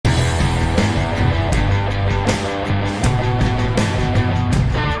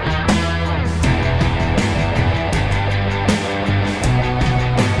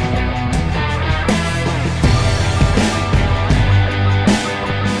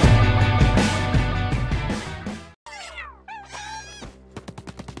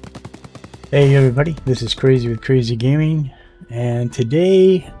Hey everybody, this is Crazy with Crazy Gaming, and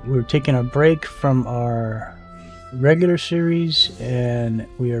today we're taking a break from our regular series and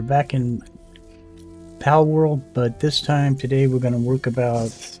we are back in Palworld, but this time today we're going to work about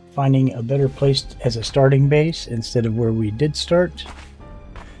finding a better place as a starting base instead of where we did start.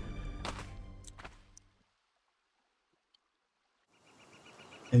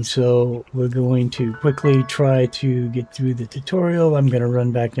 And so we're going to quickly try to get through the tutorial. I'm going to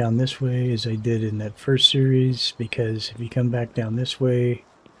run back down this way as I did in that first series, because if you come back down this way,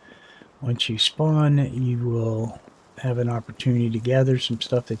 once you spawn, you will have an opportunity to gather some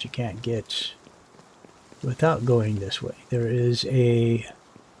stuff that you can't get without going this way. There is a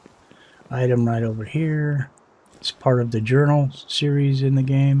item right over here. It's part of the journal series in the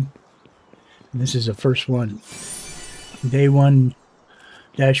game. And this is the first one. Day 1-1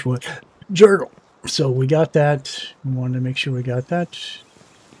 journal. So we got that. We wanted to make sure we got that.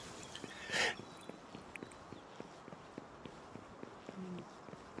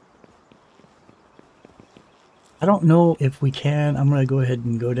 I don't know if we can. I'm going to go ahead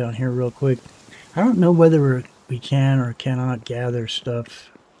and go down here real quick. I don't know whether we can or cannot gather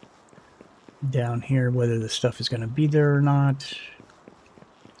stuff down here, whether the stuff is going to be there or not.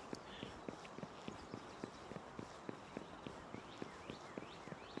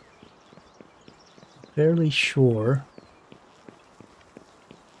 Fairly sure.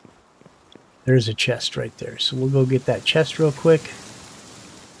 There's a chest right there. So we'll go get that chest real quick.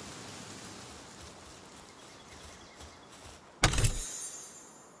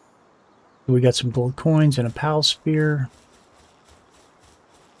 We got some gold coins and a pal spear.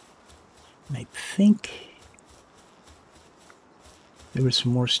 And I think there was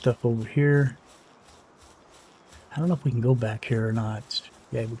some more stuff over here. I don't know if we can go back here or not.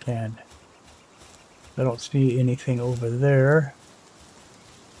 Yeah, we can. I don't see anything over there.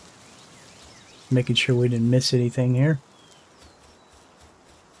 Making sure we didn't miss anything here.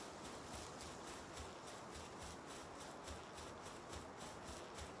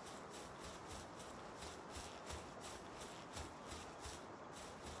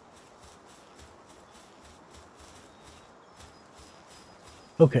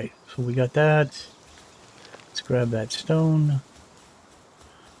 Okay, so we got that. Let's grab that stone.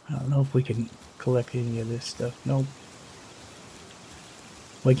 I don't know if we can collect any of this stuff. Nope.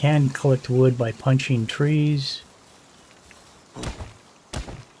 We can collect wood by punching trees.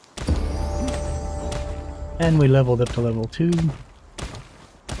 And we leveled up to level 2.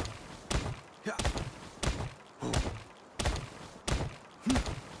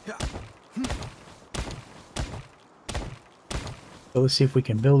 So let's see if we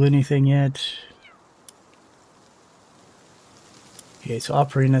can build anything yet. Okay, it's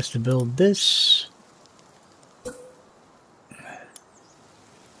offering us to build this.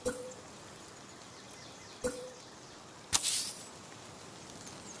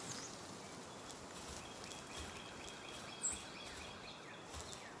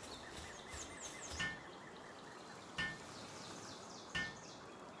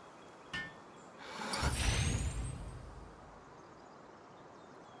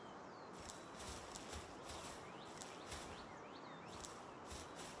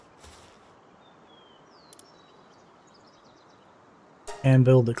 And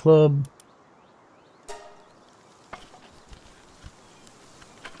build a club.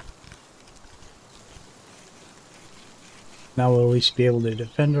 Now we'll at least be able to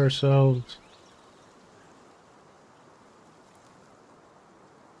defend ourselves.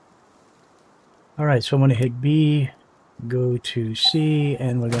 Alright, so I'm going to hit B, go to C,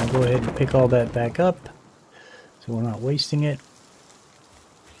 and we're going to go ahead and pick all that back up, so we're not wasting it.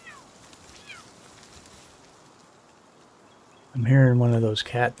 I'm hearing one of those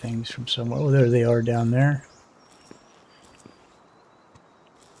cat things from somewhere. Oh, there they are down there.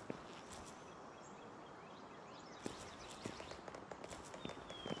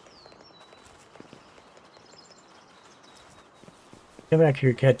 Come back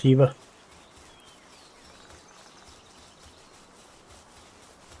here, Cativa.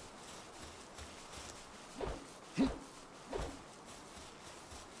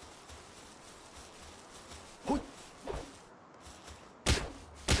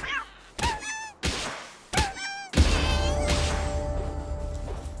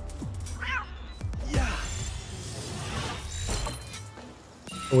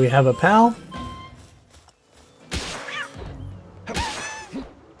 We have a pal.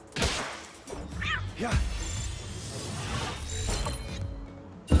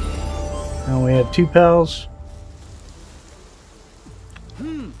 Now we have 2 pals.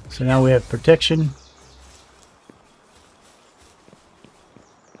 So now we have protection.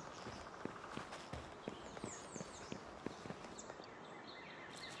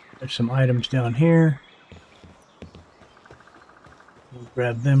 There's some items down here. We'll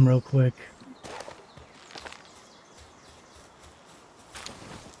grab them real quick.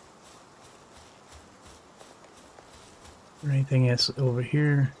 Or anything else over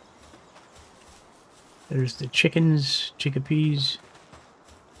here? There's the chickens, chickpeas.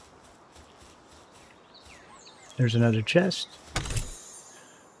 There's another chest.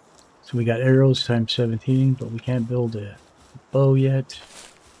 So we got arrows times 17, but we can't build a bow yet.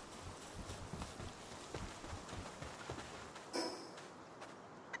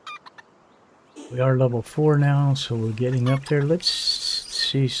 We are level 4 now, so we're getting up there. Let's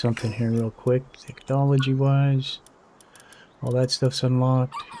see something here real quick. Technology-wise, all that stuff's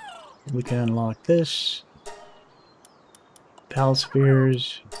unlocked. We can unlock this. Pal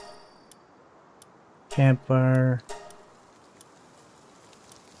spheres. Campfire.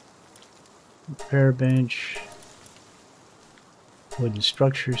 Repair bench. Wooden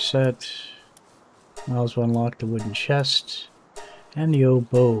structure set. I also unlock the wooden chest. And the old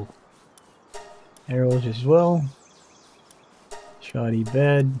bow. Arrows as well. Shoddy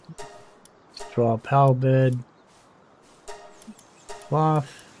bed. Straw pal bed.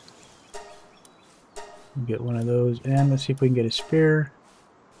 Cloth. We'll get one of those. And let's see if we can get a spear.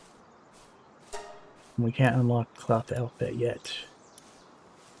 We can't unlock cloth outfit yet.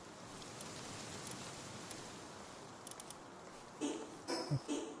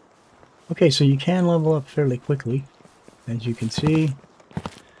 Okay, so you can level up fairly quickly, as you can see,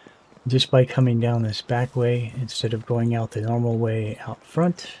 just by coming down this back way instead of going out the normal way out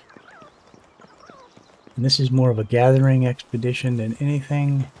front. And this is more of a gathering expedition than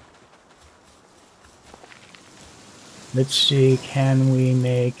anything. Let's see, can we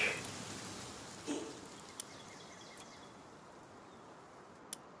make...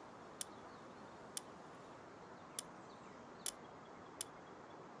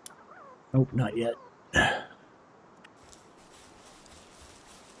 Nope, not yet.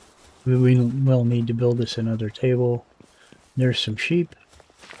 We will need to build us another table. There's some sheep.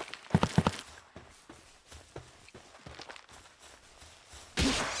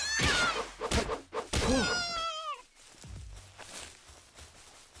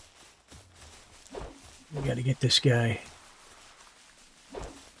 We gotta get this guy.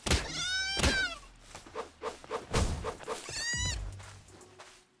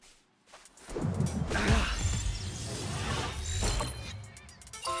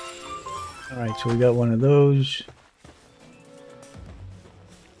 Alright, so we got one of those.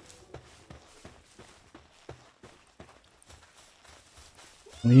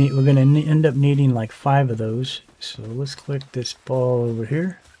 We're going to end up needing like 5 of those. So let's click this ball over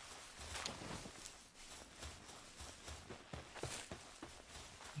here.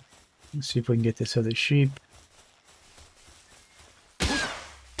 Let's see if we can get this other sheep.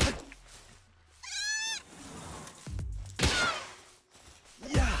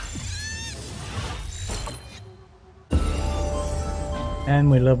 And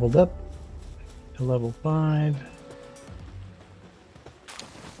we leveled up to level 5.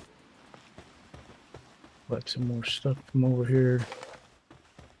 Got some more stuff from over here.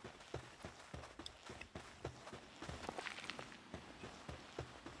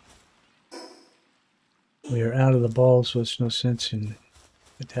 We are out of the ball, so it's no sense in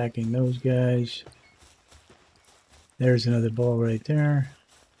attacking those guys. There's another ball right there.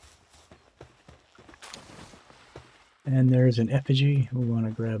 And there's an effigy. We want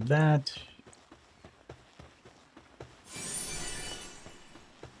to grab that.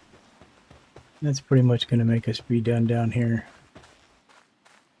 That's pretty much going to make us be done down here.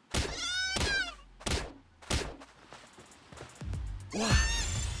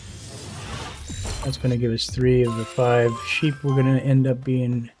 That's going to give us 3 of the 5 sheep we're going to end up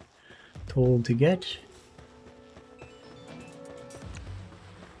being told to get.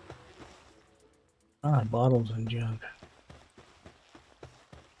 Ah, bottles and junk.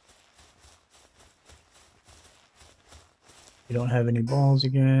 We don't have any balls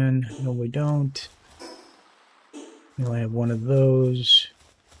again. No, we don't. We only have one of those.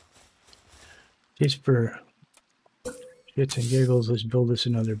 Just for shits and giggles, let's build us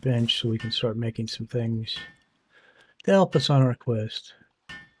another bench so we can start making some things to help us on our quest.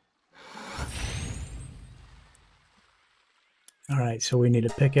 Alright, so we need a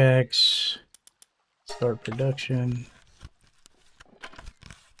pickaxe. Start production.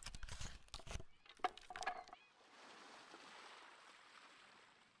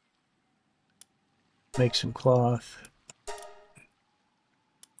 Make some cloth.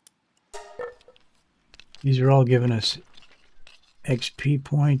 These are all giving us XP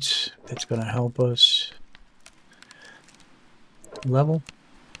points. That's going to help us level.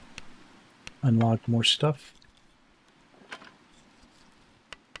 unlock more stuff.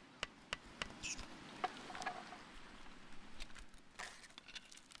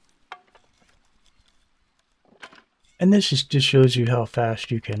 And this just shows you how fast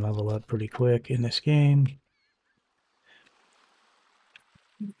you can level up pretty quick in this game.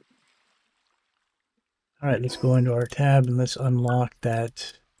 All right, let's go into our tab and let's unlock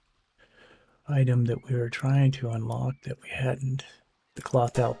that item that we were trying to unlock that we hadn't. The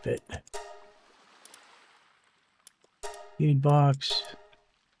cloth outfit. Seed box.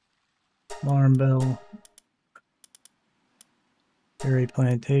 Alarm bell. Berry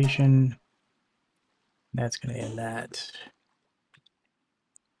plantation. That's going to end that.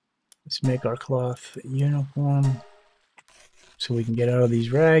 Let's make our cloth uniform so we can get out of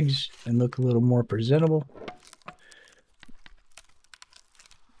these rags and look a little more presentable.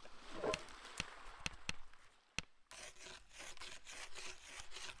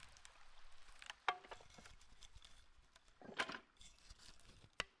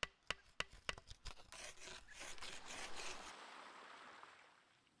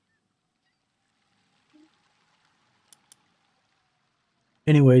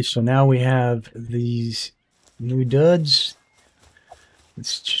 Anyway, so now we have these new duds.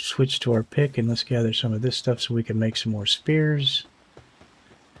 Let's switch to our pick and let's gather some of this stuff so we can make some more spears.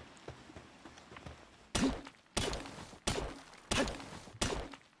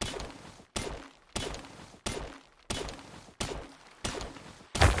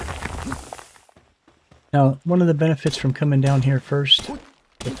 Now, one of the benefits from coming down here first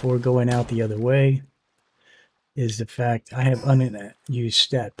before going out the other way is the fact I have unused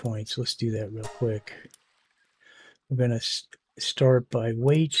stat points. Let's do that real quick. We're going to start by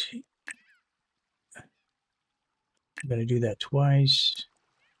weight. I'm going to do that twice.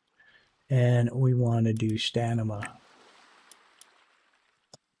 And we want to do stamina.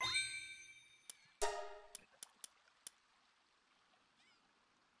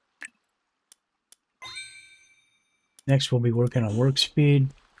 Next, we'll be working on work speed.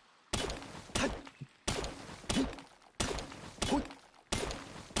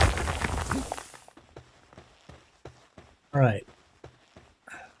 All right.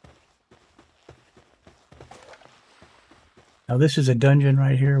 Now this is a dungeon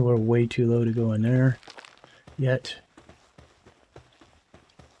right here. We're way too low to go in there yet.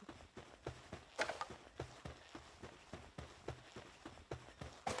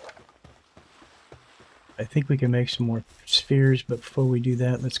 I think we can make some more spheres, but before we do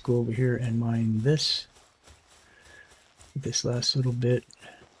that, let's go over here and mine this last little bit.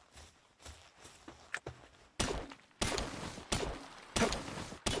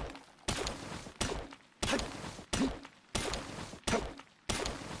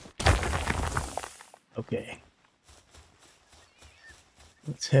 Okay.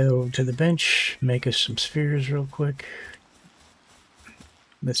 Let's head over to the bench, make us some spheres real quick.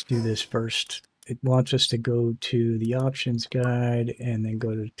 Let's do this first. It wants us to go to the options guide and then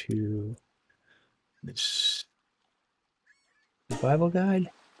go to this survival guide.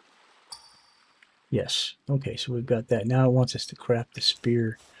 Yes. Okay, so we've got that. Now it wants us to craft the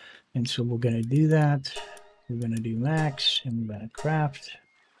spear. And so we're going to do that. We're going to do max and we're going to craft.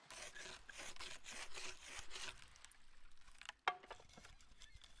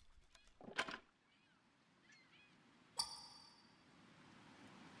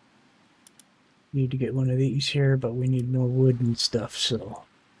 Need to get one of these here, but we need more wood and stuff, so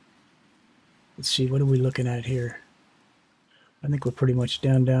let's see, what are we looking at here? I think we're pretty much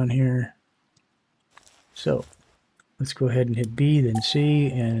down here. So let's go ahead and hit B, then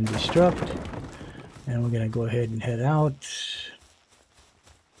C, and destruct. And we're going to go ahead and head out.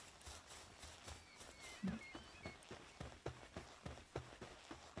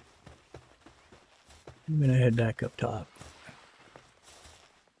 I'm going to head back up top.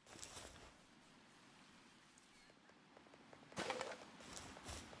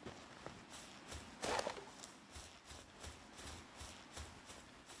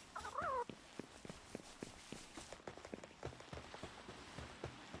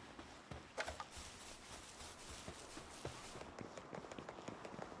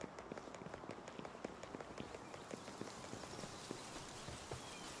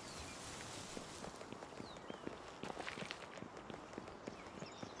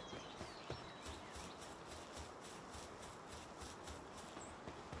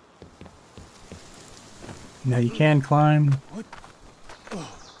 Now you can climb. What?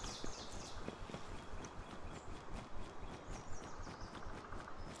 Oh.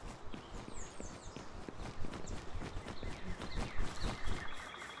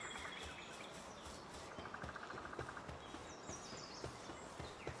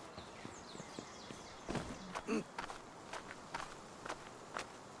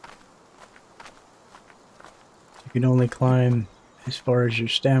 You can only climb as far as your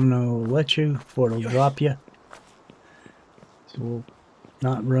stamina will let you before it'll drop you. So we'll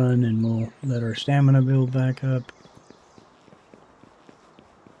not run and we'll let our stamina build back up.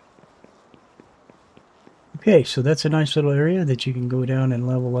 Okay, so that's a nice little area that you can go down and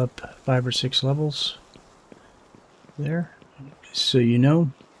level up 5 or 6 levels there, so you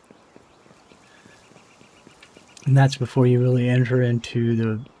know. And that's before you really enter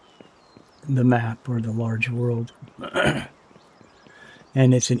into the map or the large world.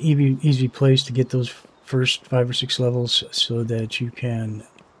 And it's an easy place to get those first 5 or 6 levels so that you can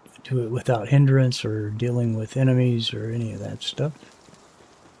do it without hindrance or dealing with enemies or any of that stuff.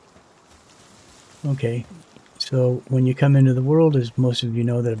 Okay, so when you come into the world, as most of you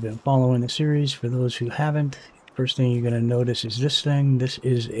know that have been following the series, for those who haven't, first thing you're going to notice is this thing. This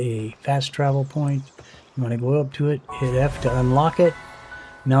is a fast travel point. You want to go up to it, hit F to unlock it.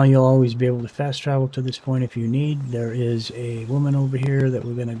 Now you'll always be able to fast travel to this point if you need. There is a woman over here that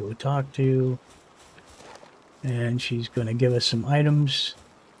we're going to go talk to, and she's going to give us some items.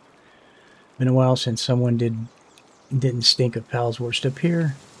 Been a while since someone didn't stink of Palworld up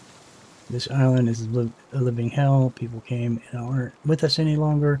here. This island is a living hell. People came and aren't with us any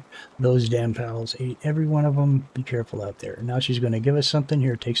longer. Those damn pals ate every one of them. Be careful out there. Now she's going to give us something.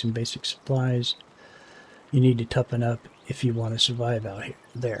 Here, take some basic supplies. You need to toughen up if you want to survive out here.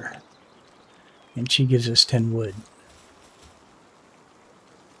 There. And she gives us 10 wood.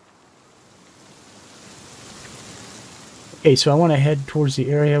 Okay, so I want to head towards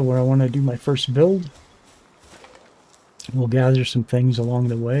the area where I want to do my first build. We'll gather some things along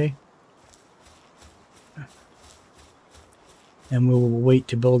the way. And we will wait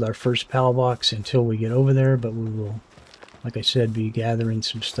to build our first PAL box until we get over there, but we will, like I said, be gathering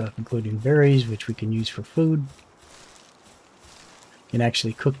some stuff, including berries, which we can use for food. You can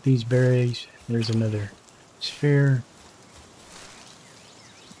actually cook these berries. There's another sphere.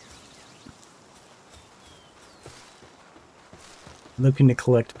 Looking to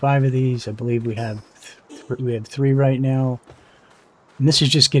collect 5 of these. I believe we have 3 right now. And this is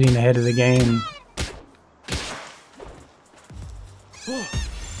just getting ahead of the game.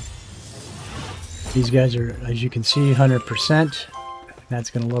 These guys are, as you can see, 100%. That's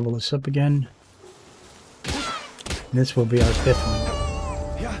going to level us up again. And this will be our 5th one.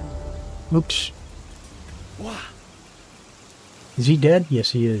 Oops. Is he dead?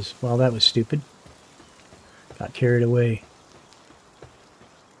 Yes, he is. Well, that was stupid. Got carried away.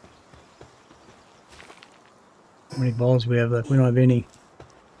 How many balls do we have left? We don't have any.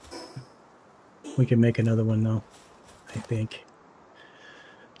 We can make another one, though, I think.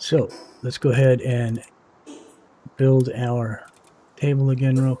 So, let's go ahead and build our table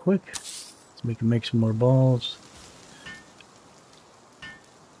again real quick so we can make some more balls.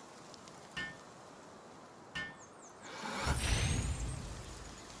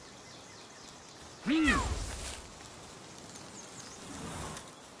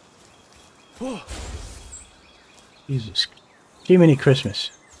 Jesus. Jiminy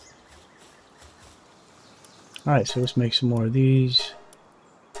Christmas. Alright, so let's make some more of these.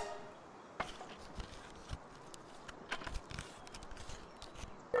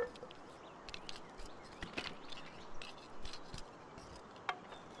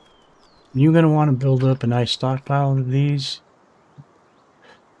 You're going to want to build up a nice stockpile of these.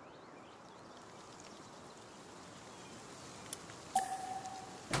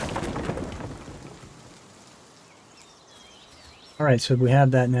 Alright, so we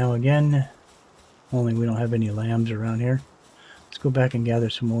have that now again. Only we don't have any lambs around here. Let's go back and gather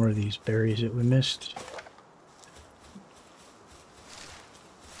some more of these berries that we missed.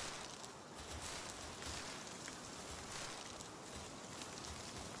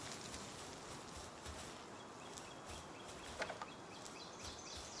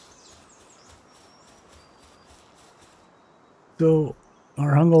 So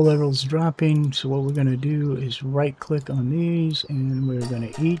our hunger level is dropping, so what we're going to do is right click on these and we're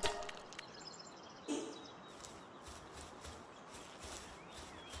going to eat.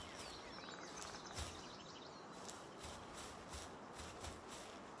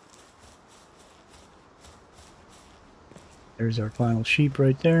 There's our final sheep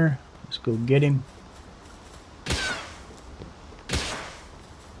right there. Let's go get him.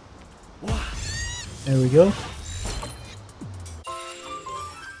 There we go.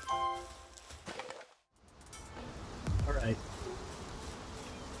 Alright.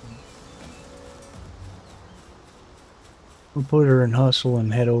 We'll put her in hustle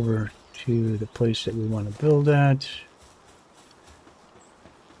and head over to the place that we want to build at.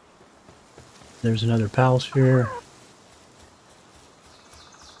 There's another pal sphere.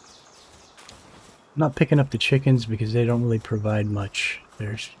 not picking up the chickens because they don't really provide much.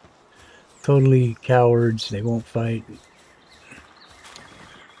 They're totally cowards. They won't fight.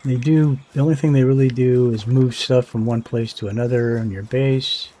 They do, the only thing they really do is move stuff from one place to another on your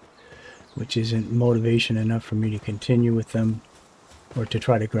base, which isn't motivation enough for me to continue with them or to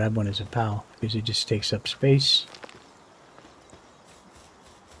try to grab one as a pal because it just takes up space.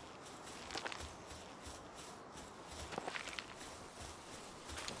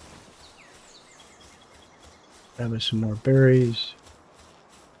 Grab us some more berries.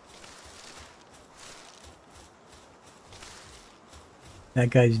 That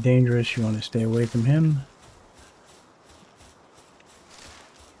guy's dangerous. You want to stay away from him.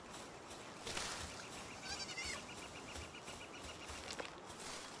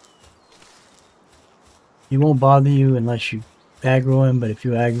 He won't bother you unless you aggro him, but if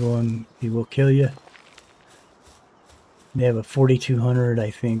you aggro him, he will kill you. They have a 4200, I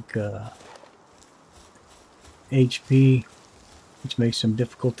think, HP, which makes them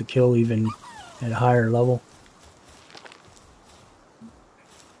difficult to kill even at a higher level.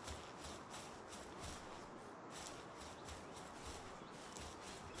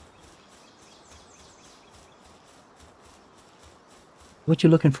 What you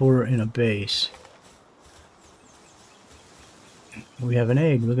looking for in a base? We have an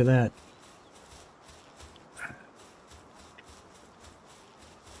egg, look at that.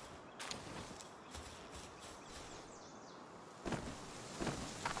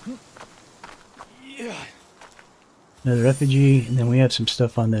 Another effigy, and then we have some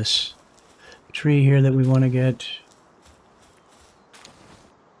stuff on this tree here that we want to get.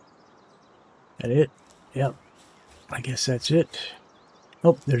 That it? Yep. I guess that's it.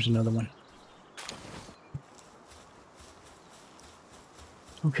 Oh, there's another one.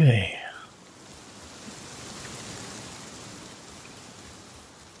 Okay.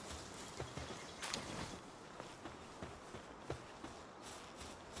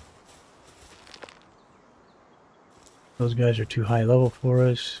 Those guys are too high level for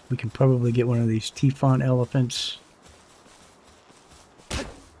us. We can probably get one of these T-font elephants.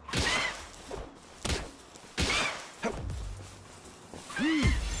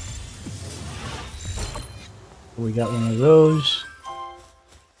 We got one of those.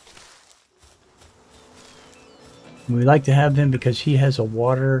 We like to have him because he has a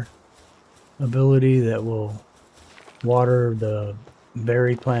water ability that will water the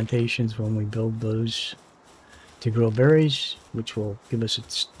berry plantations when we build those to grow berries, which will give us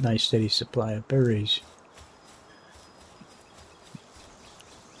a nice steady supply of berries.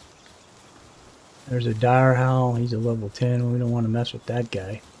 There's a dire howl. He's a level 10. We don't want to mess with that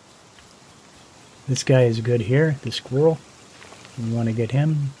guy. This guy is good here, the squirrel. We want to get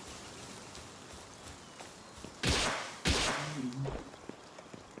him.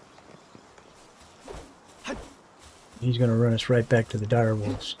 He's going to run us right back to the dire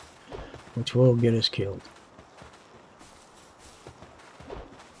wolves, which will get us killed.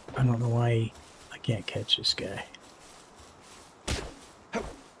 I don't know why I can't catch this guy.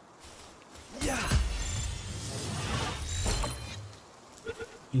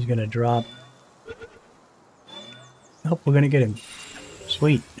 He's going to drop. Oh, we're going to get him.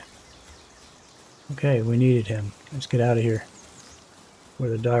 Sweet. Okay, we needed him. Let's get out of here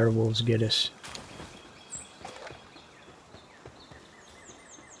where the dire wolves get us.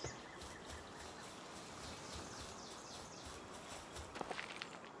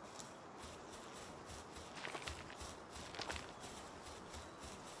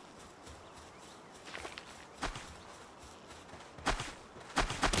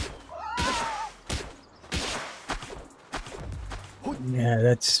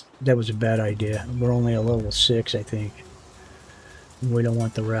 Yeah, that was a bad idea. We're only a level 6, I think. We don't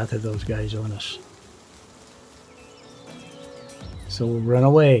want the wrath of those guys on us. So we'll run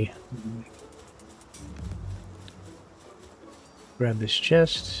away. Grab this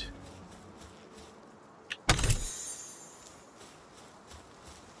chest.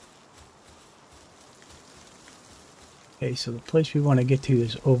 Okay, so the place we want to get to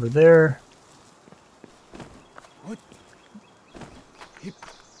is over there.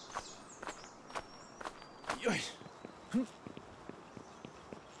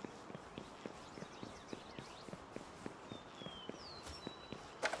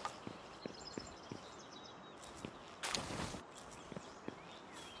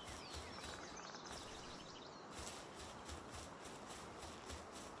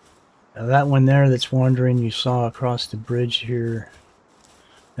 Now that one there that's wandering, you saw across the bridge here,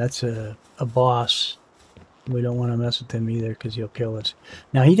 that's a boss. We don't want to mess with him either because he'll kill us.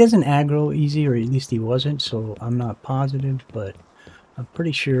 Now he doesn't aggro easy, or at least he wasn't, so I'm not positive, but I'm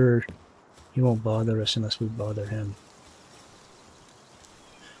pretty sure He won't bother us unless we bother him.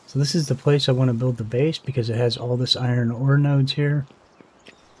 So this is the place I want to build the base because it has all this iron ore nodes here.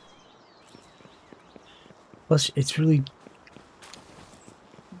 Plus, it's really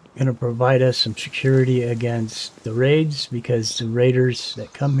going to provide us some security against the raids, because the raiders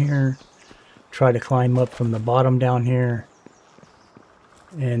that come here try to climb up from the bottom down here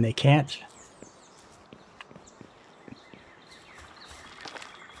and they can't.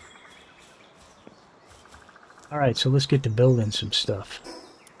 Alright, so let's get to building some stuff.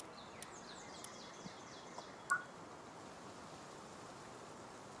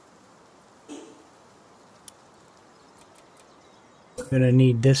 I'm going to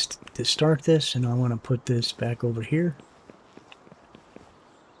need this to start this, and I want to put this back over here.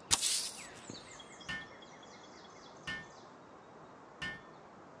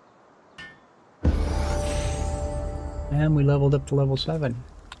 And we leveled up to level 7.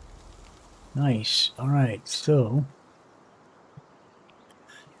 Nice. Alright, so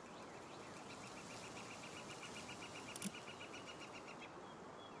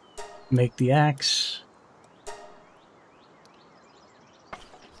make the axe.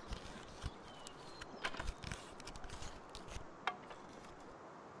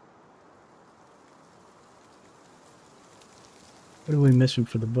 What are we missing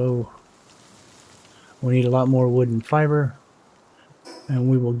for the bow? We need a lot more wood and fiber, and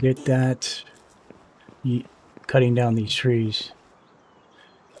we will get that cutting down these trees.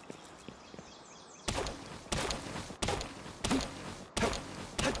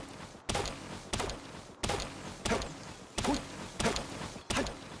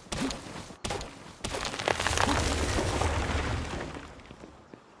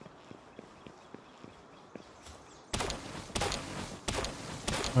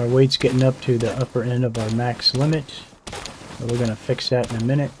 Our weight's getting up to the upper end of our max limit, so we're going to fix that in a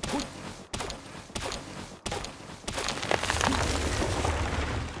minute.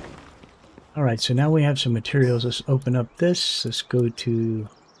 Alright, so now we have some materials. Let's open up this. Let's go to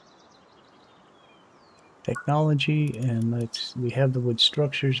technology, and we have the wood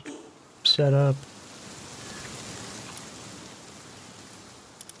structures set up.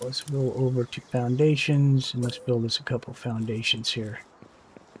 Let's go over to foundations, and let's build us a couple foundations here.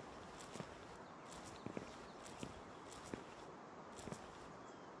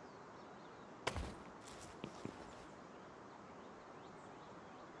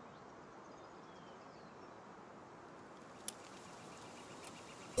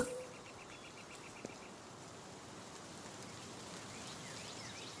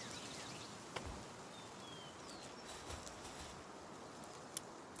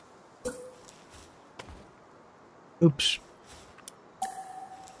 Oops.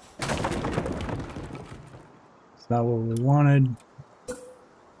 That's not what we wanted.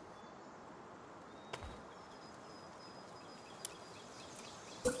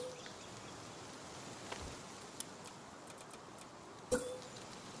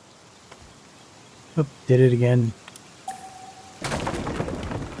 Oop, did it again.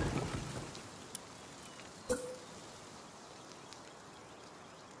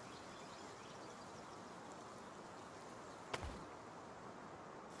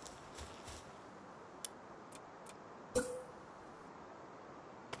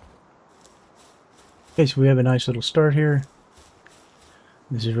 Okay, so we have a nice little start here.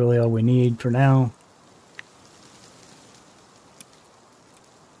 This is really all we need for now.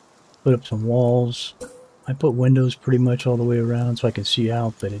 Put up some walls. I put windows pretty much all the way around so I can see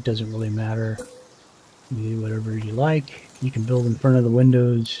out, but it doesn't really matter. You do whatever you like. You can build in front of the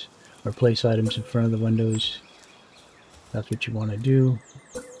windows or place items in front of the windows. That's what you want to do.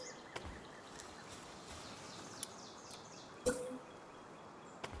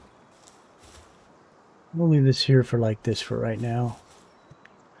 We'll leave this here for like this for right now.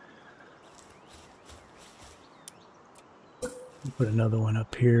 Put another one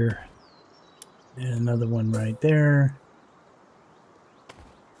up here. And another one right there.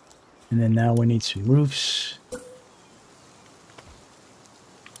 And then now we need some roofs.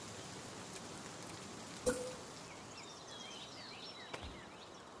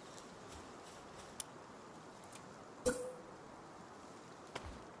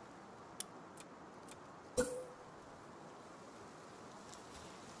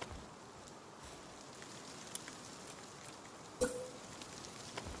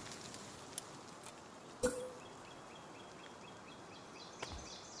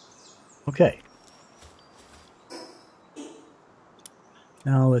 Okay.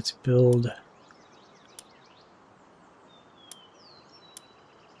 Now let's build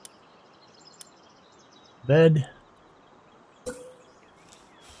bed.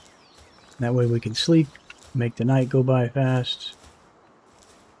 That way we can sleep, make the night go by fast.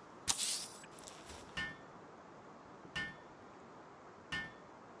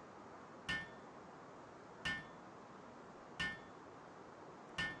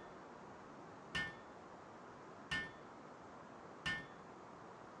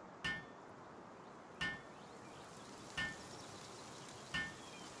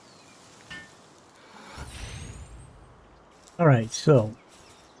 Alright, so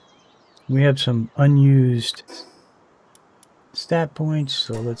we have some unused stat points,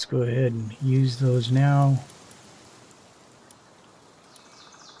 so let's go ahead and use those now.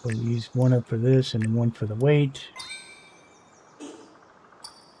 We'll use one up for this and one for the weight.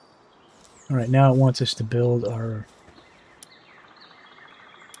 Alright, now it wants us to build our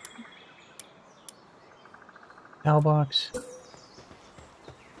PAL box.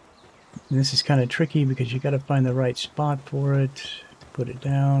 And this is kind of tricky because you got to find the right spot for it to put it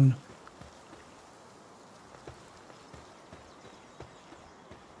down.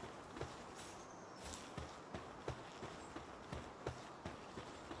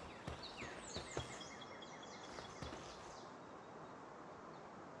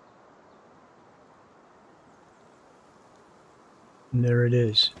 And there it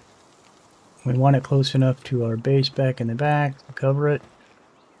is. We want it close enough to our base back in the back to cover it.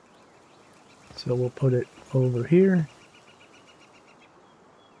 So we'll put it over here.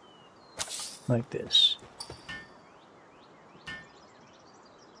 Like this.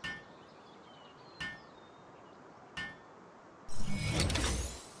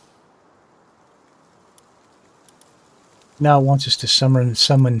 Now it wants us to summon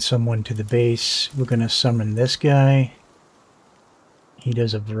someone to the base. We're going to summon this guy. He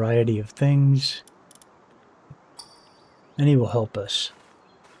does a variety of things. And he will help us.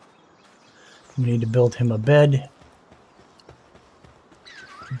 We need to build him a bed.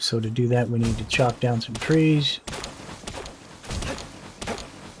 So to do that we need to chop down some trees.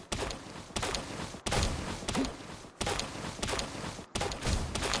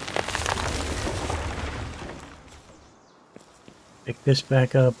 Pick this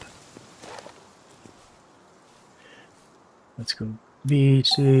back up. Let's go B,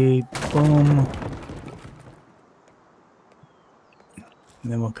 C, boom.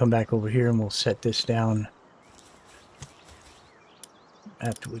 And then we'll come back over here and we'll set this down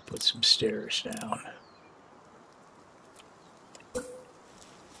after we put some stairs down. In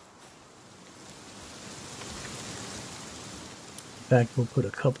fact, we'll put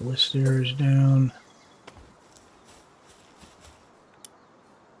a couple of stairs down.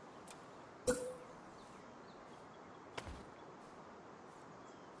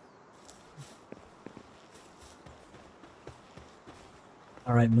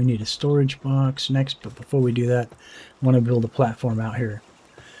 Alright, we need a storage box next, but before we do that, I want to build a platform out here.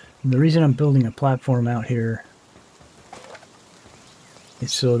 And the reason I'm building a platform out here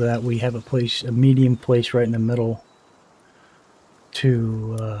is so that we have a place, a medium place right in the middle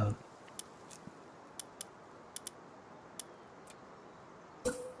to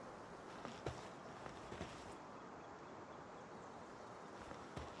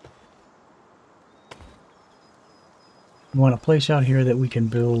we want a place out here that we can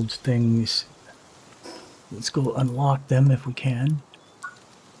build things. Let's go unlock them if we can.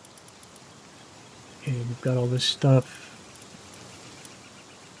 Okay, we've got all this stuff.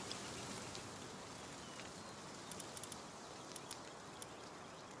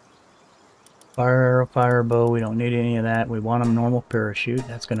 Fire arrow, fire bow, we don't need any of that. We want a normal parachute.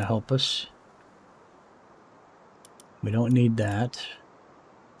 That's going to help us. We don't need that.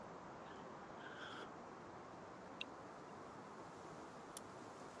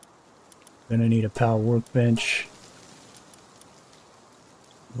 Gonna need a PAL workbench.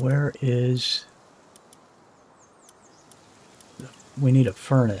 Where is... We need a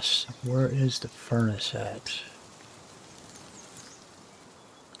furnace. Where is the furnace at?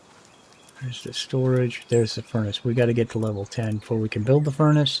 There's the storage. There's the furnace. We got to get to level 10 before we can build the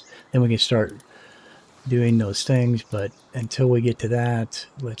furnace. Then we can start doing those things. But until we get to that,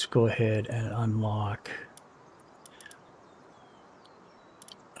 let's go ahead and unlock...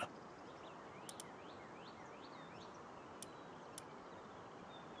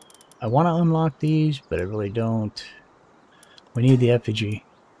 I want to unlock these, but I really don't. We need the effigy.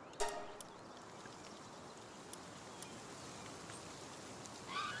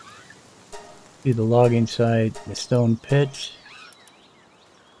 Do the logging site, the stone pit.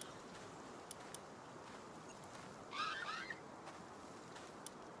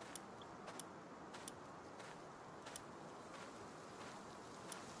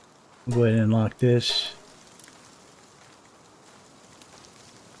 Go ahead and unlock this.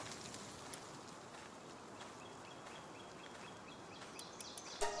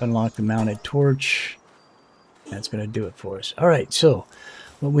 Unlock the mounted torch. That's going to do it for us. All right, so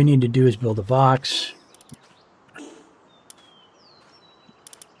what we need to do is build a box.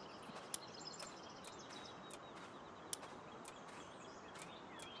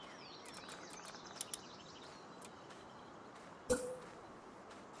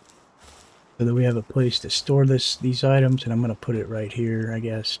 So that we have a place to store these items, and I'm going to put it right here, I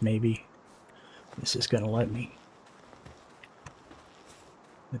guess, maybe. This is going to let me.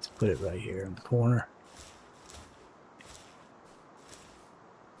 Let's put it right here in the corner.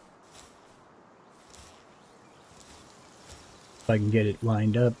 If I can get it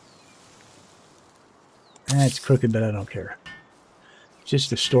lined up. It's crooked, but I don't care. Just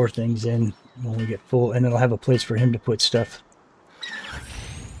to store things in when we get full, and it'll have a place for him to put stuff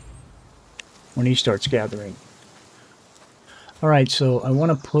when he starts gathering. Alright, so I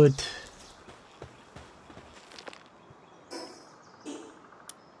want to put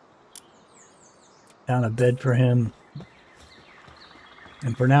down a bed for him.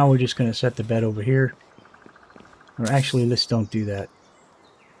 And for now, we're just going to set the bed over here. Or actually, let's don't do that.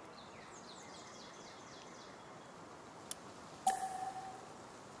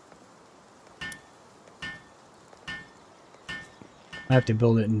 I have to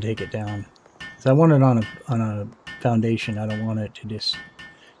build it and take it down. So I want it on a foundation. I don't want it to just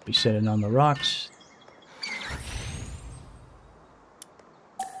be sitting on the rocks.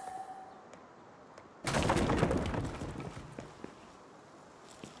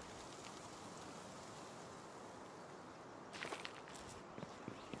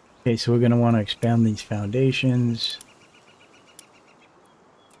 Okay, so we're going to want to expand these foundations.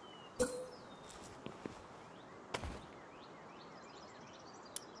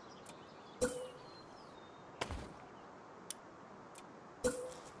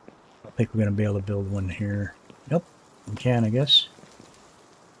 I think we're going to be able to build one here. Yep, we can, I guess.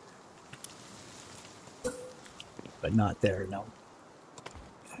 But not there, no.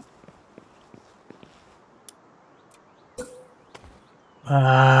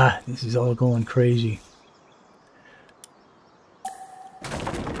 Ah, this is all going crazy.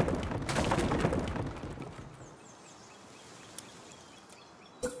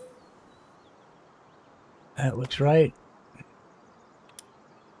 That looks right.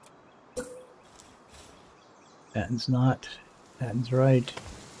 That one's not. That one's right.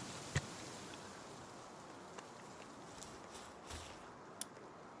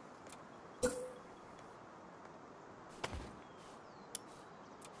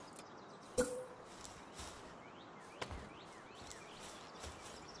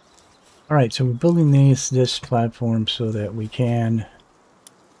 Alright, so we're building this platform so that we can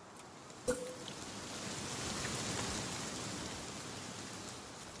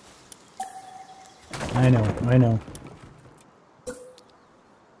I know.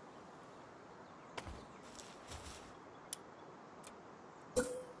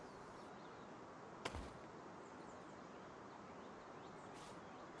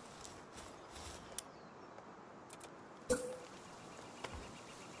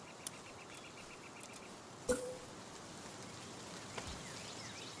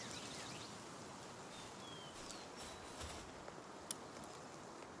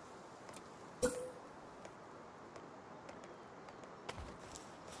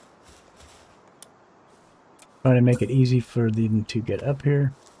 Try to make it easy for them to get up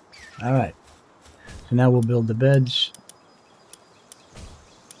here. Alright. So now we'll build the beds.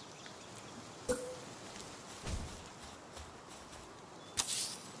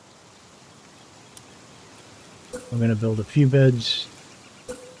 We're going to build a few beds.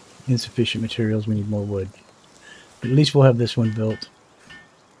 Insufficient materials, we need more wood. But at least we'll have this one built.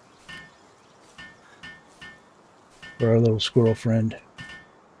 For our little squirrel friend.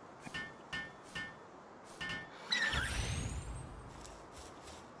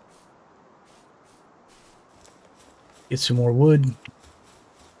 Get some more wood.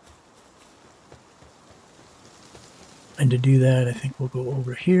 And to do that, I think we'll go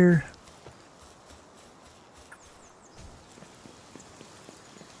over here.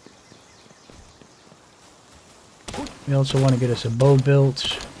 We also want to get us a bow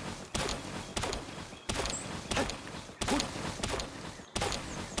built.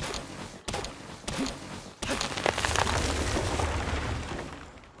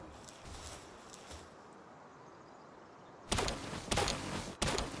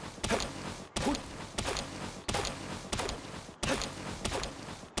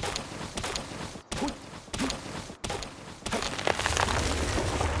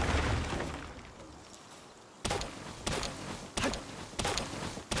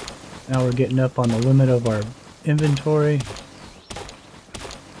 Now we're getting up on the limit of our inventory.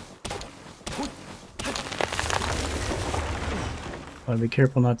 Want to be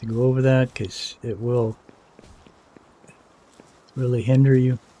careful not to go over that because it will really hinder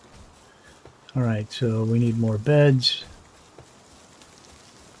you. Alright, so we need more beds.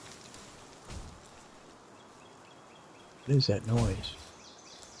 What is that noise?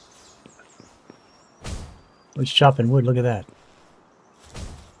 Oh, it's chopping wood, look at that.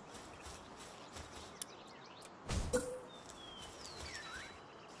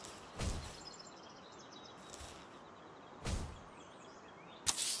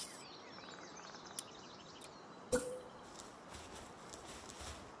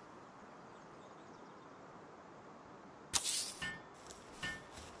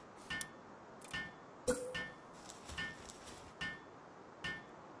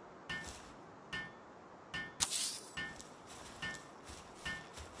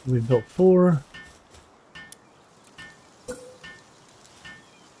 We built 4.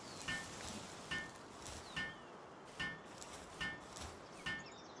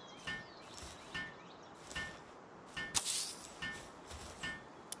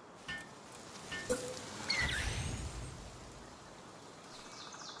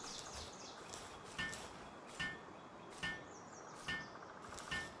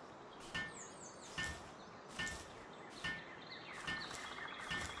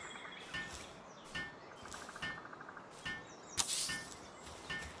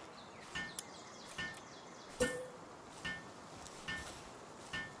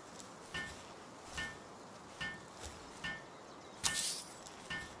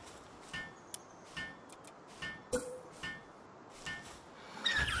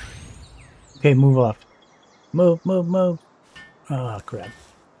 Okay, move off. Move, move, move. Ah, crap.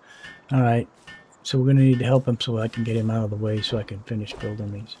 Alright, so we're going to need to help him so I can get him out of the way so I can finish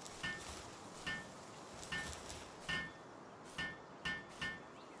building these.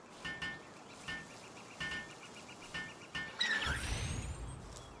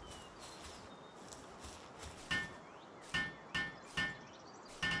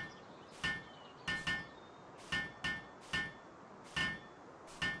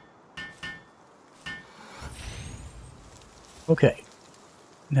 Okay,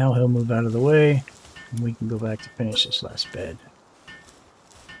 now he'll move out of the way and we can go back to finish this last bed.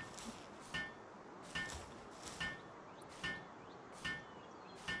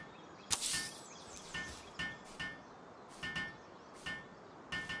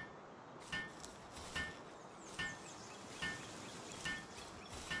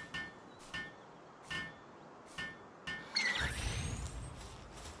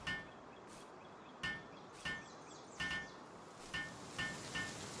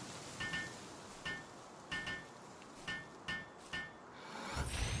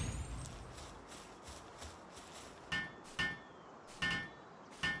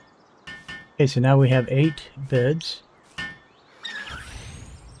 Okay, so now we have 8 beds,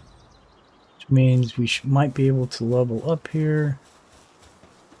 which means we might be able to level up here.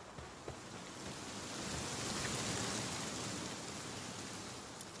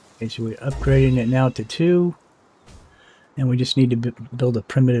 Okay, so we're upgrading it now to 2, and we just need to build a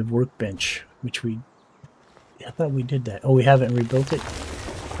primitive workbench, which I thought we did that. Oh, we haven't rebuilt it?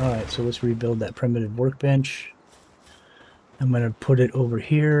 Alright, so let's rebuild that primitive workbench. I'm going to put it over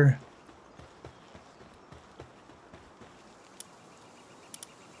here.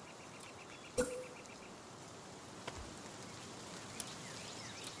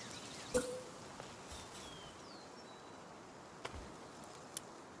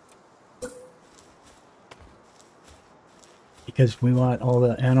 Because we want all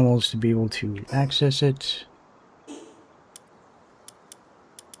the animals to be able to access it.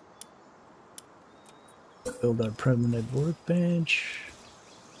 Build our primitive workbench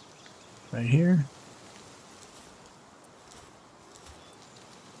right here.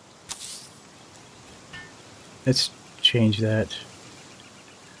 Let's change that.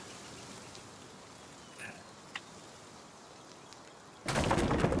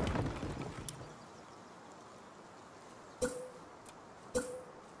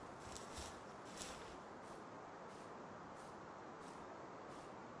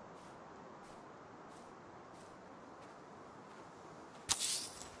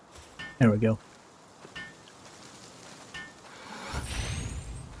 There we go.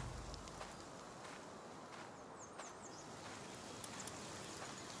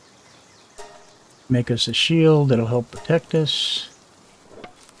 Make us a shield that'll help protect us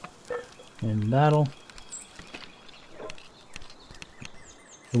in battle.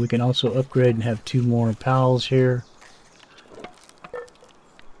 And we can also upgrade and have 2 more pals here.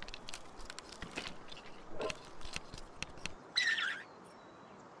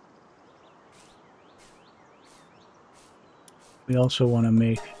 We also want to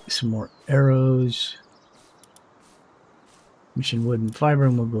make some more arrows. Mission wood and fiber,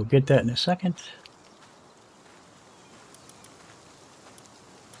 and we'll go get that in a second.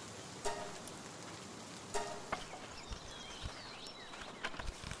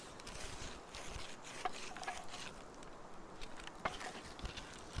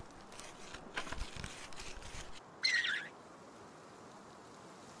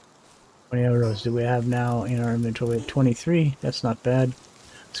 How many arrows do we have now in our inventory? 23. That's not bad.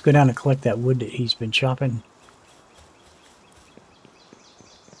 Let's go down and collect that wood that he's been chopping.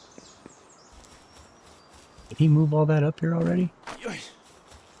 Did he move all that up here already?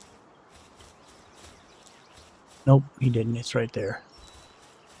 Nope, he didn't. It's right there.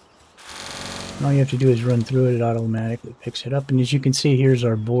 All you have to do is run through it. It automatically picks it up. And as you can see, here's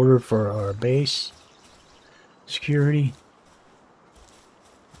our border for our base. Security.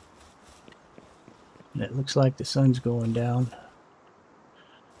 And it looks like the sun's going down.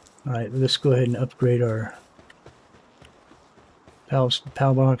 Alright, let's go ahead and upgrade our PAL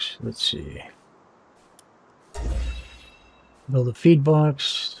box. Let's see. Build a feed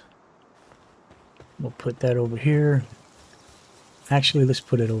box. We'll put that over here. Actually, let's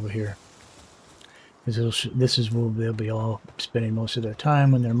put it over here. Because this is where they'll be all spending most of their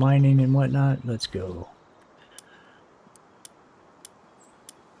time when they're mining and whatnot. Let's go.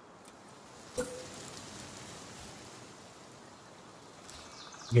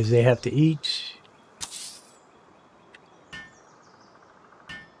 Because they have to eat.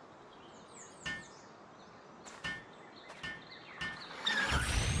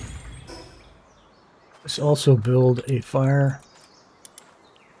 Let's also build a fire.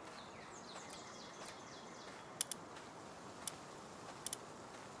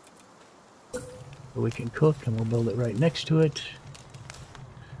 We can cook, and we'll build it right next to it.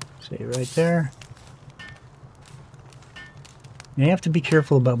 Say right there. And you have to be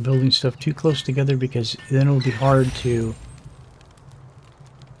careful about building stuff too close together, because then it'll be hard to...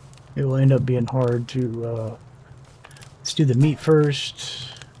 It will end up being hard to... let's do the meat first.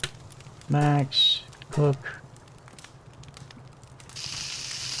 Max. Cook.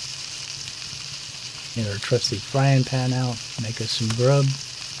 Get our trusty frying pan out. Make us some grub.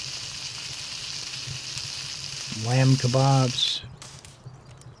 Lamb kebabs.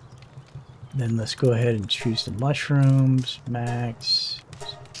 Then let's go ahead and choose the mushrooms. Max.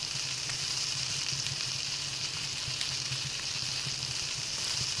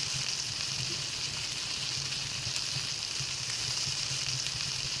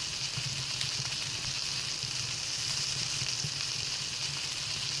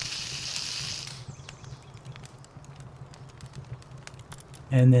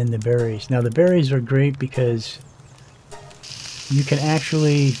 And then the berries. Now the berries are great because you can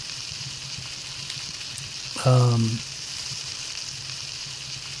actually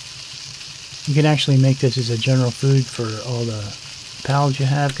make this as a general food for all the pals you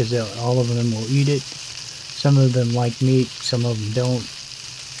have, because all of them will eat it. Some of them like meat, some of them don't.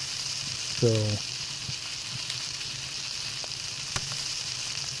 So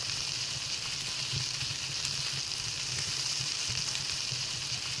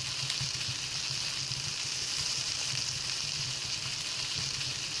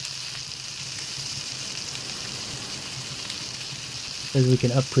as we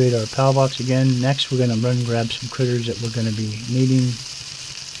can upgrade our PAL box again. Next, we're going to run and grab some critters that we're going to be needing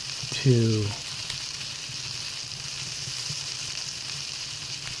to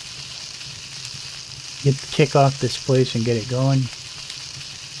kick off this place and get it going.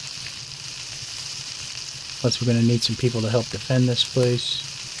 Plus, we're going to need some people to help defend this place.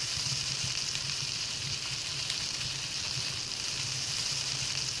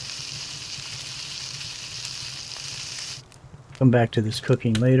 Come back to this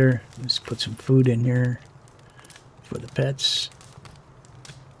cooking later. Let's put some food in here for the pets.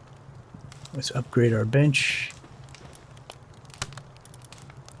 Let's upgrade our bench.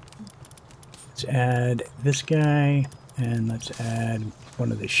 Let's add this guy, and let's add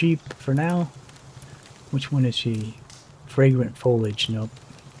one of the sheep for now. Which one is he? Fragrant foliage. Nope.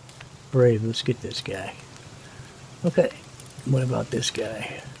 Brave. Let's get this guy. Okay. What about this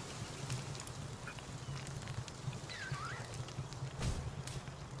guy?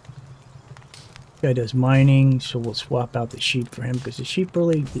 Guy does mining, so we'll swap out the sheep for him, because the sheep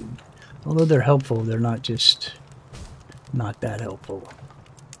really, although they're helpful, they're not that helpful.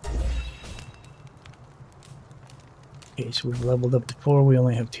 Okay, so we've leveled up to 4. We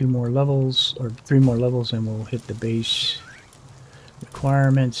only have 2 more levels, or 3 more levels, and we'll hit the base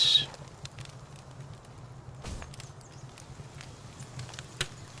requirements.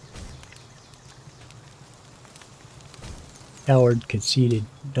 Coward, conceited.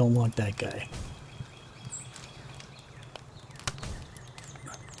 Don't want that guy.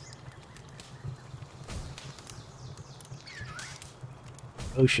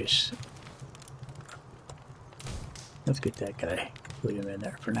 Ferocious. Let's get that guy. Put him in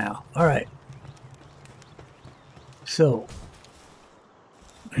there for now. Alright. So,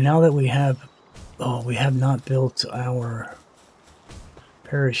 now that we have... Oh, we have not built our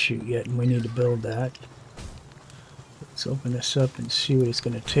parachute yet, and we need to build that. Let's open this up and see what it's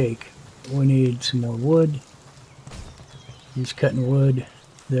going to take. We need some more wood. He's cutting wood.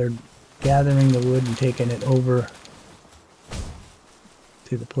 They're gathering the wood and taking it over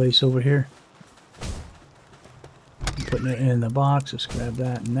to the place over here. Putting it in the box. Let's grab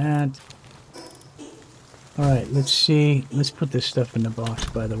that and that. Alright, let's see. Let's put this stuff in the box,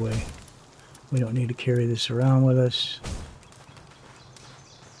 by the way. We don't need to carry this around with us.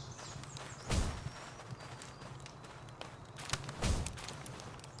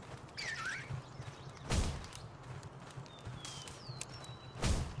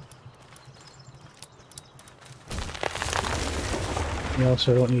 We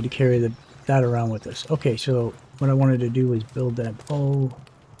also don't need to carry that around with us. Okay, so what I wanted to do was build that bow.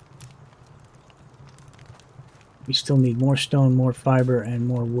 We still need more stone, more fiber, and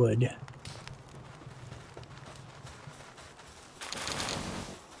more wood.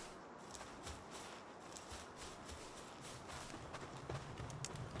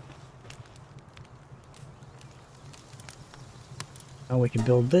 Now we can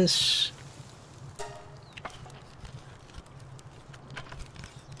build this.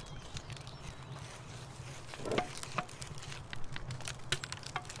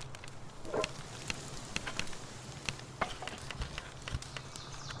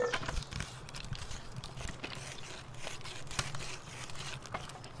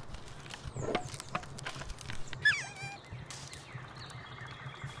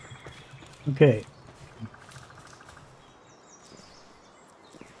 Okay.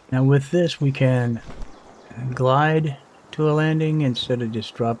 Now with this we can glide to a landing instead of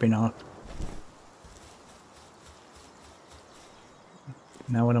just dropping off.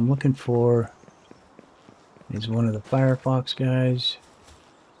 Now what I'm looking for is one of the Firefox guys.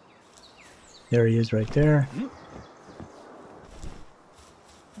 There he is right there.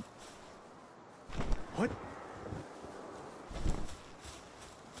 What?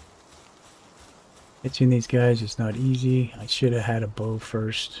 Catching these guys is not easy. I should have had a bow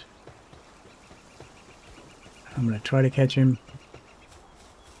first. I'm going to try to catch him.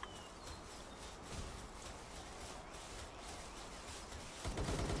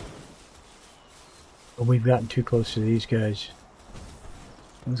 But we've gotten too close to these guys.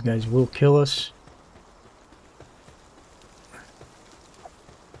 Those guys will kill us.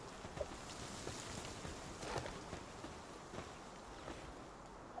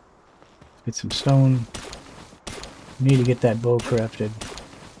 Get some stone. Need to get that bow crafted.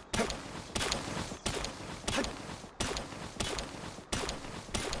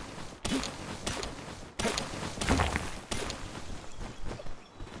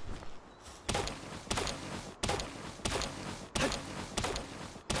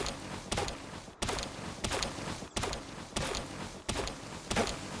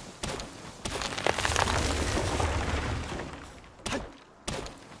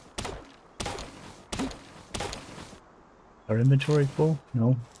 Our inventory full?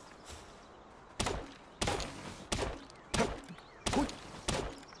 No.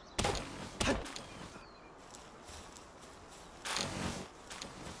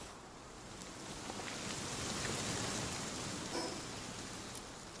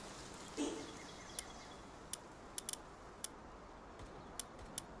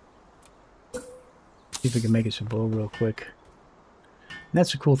 See if we can make us a bow real quick. And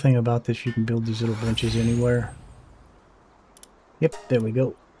that's the cool thing about this, you can build these little benches anywhere. Yep, there we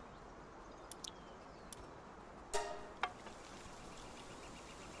go.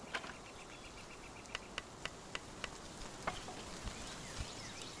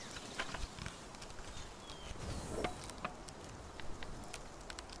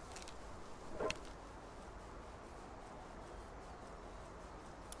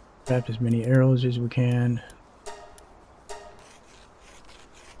 Craft as many arrows as we can.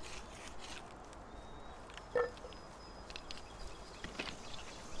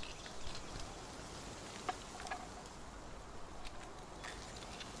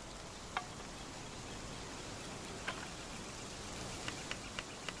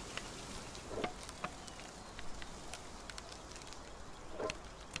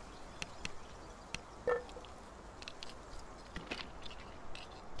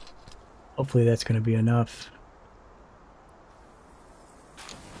 Hopefully that's going to be enough.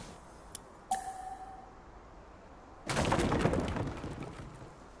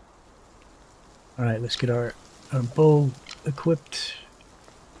 Alright, let's get our bow equipped.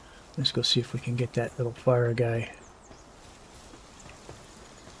 Let's go see if we can get that little fire guy.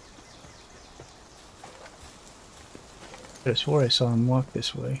 I swore I saw him walk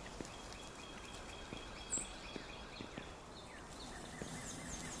this way.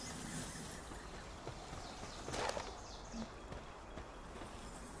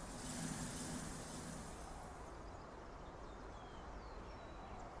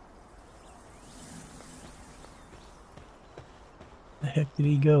 The heck did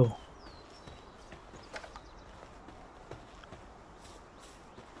he go?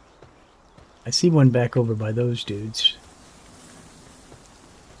 I see one back over by those dudes.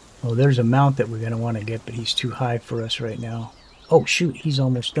 Oh, there's a mount that we're going to want to get, but he's too high for us right now. Oh, shoot, he's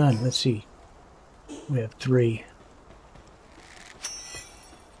almost done. Let's see. We have 3.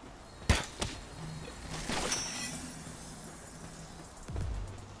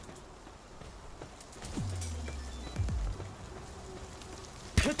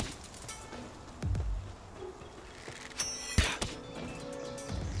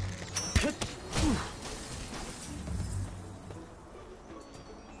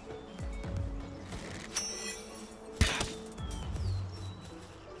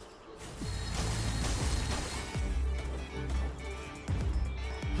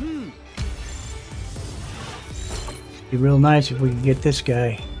 Be real nice if we could get this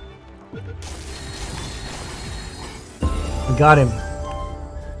guy. We got him.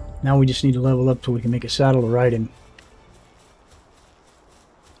 Now we just need to level up so we can make a saddle to ride him.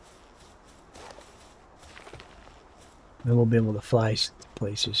 Then we'll be able to fly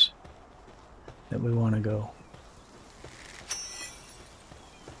places that we want to go.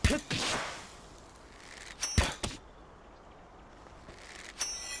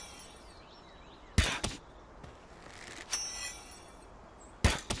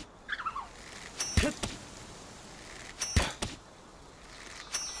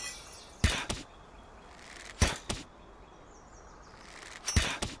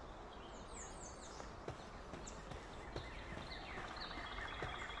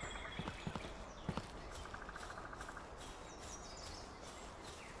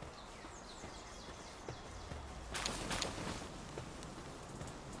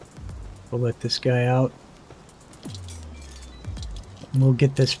 We'll let this guy out. And we'll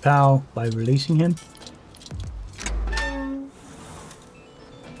get this pal by releasing him.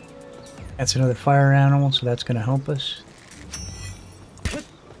 That's another fire animal, so that's going to help us.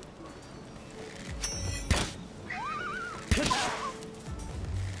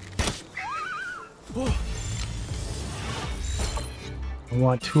 We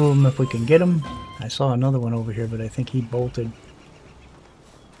want 2 of them if we can get them. I saw another one over here, but I think he bolted.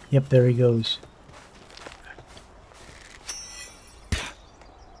 Yep, there he goes.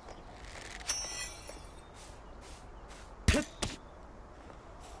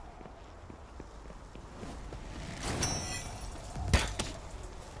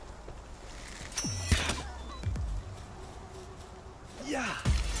 Yeah.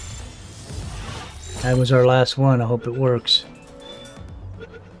 That was our last one. I hope it works.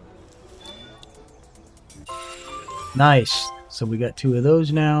 Nice. So we got 2 of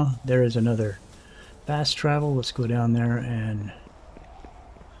those now. There is another fast travel. Let's go down there and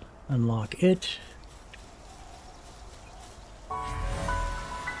unlock it.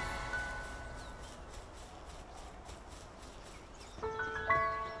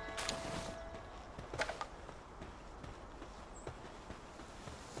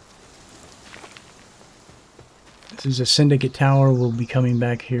 This is a syndicate tower. We'll be coming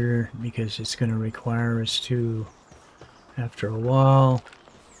back here because it's going to require us to, after a while.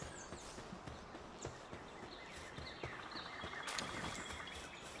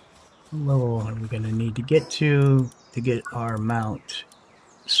 What level are we going to need to get our mount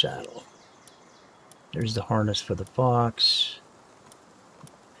saddle? There's the harness for the fox.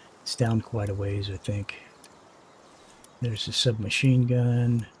 It's down quite a ways, I think. There's the submachine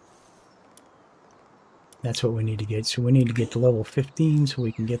gun. That's what we need to get. So we need to get to level 15 so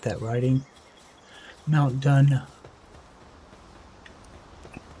we can get that riding mount done.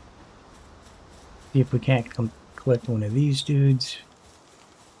 See if we can't collect one of these dudes.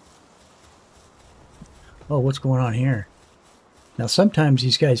 Oh, what's going on here? Now sometimes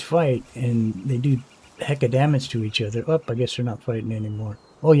these guys fight and they do a heck of damage to each other. Oh, I guess they're not fighting anymore.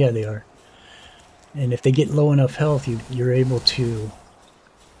 Oh yeah, they are. And if they get low enough health, you're able to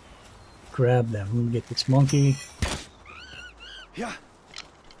grab them. We can get this monkey. Yeah.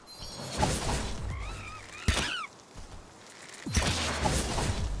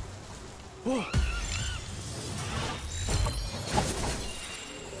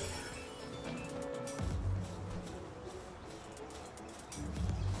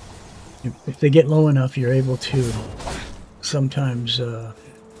 If they get low enough, you're able to sometimes...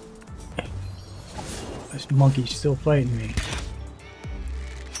 this monkey's still fighting me.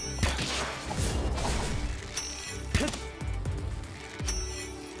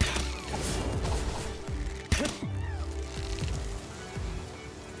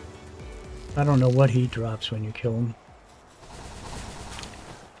 I don't know what he drops when you kill him.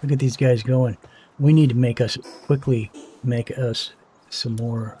 Look at these guys going. We need to quickly make us some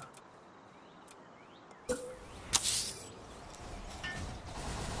more.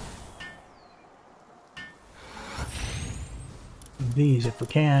 These, if we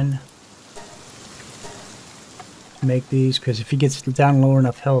can. Make these, because if he gets down low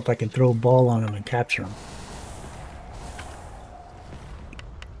enough health, I can throw a ball on him and capture him.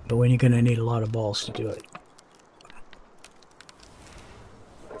 But when you're going to need a lot of balls to do it.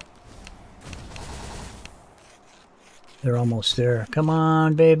 They're almost there. Come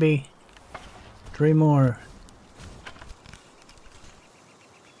on, baby. 3 more.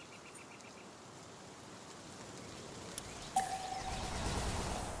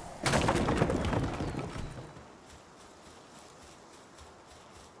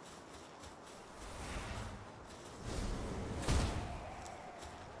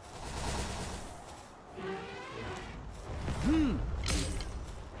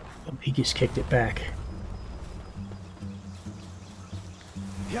 He just kicked it back.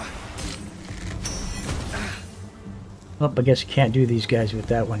 Yeah. Oh, I guess you can't do these guys with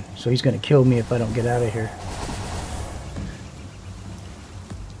that one. So he's going to kill me if I don't get out of here.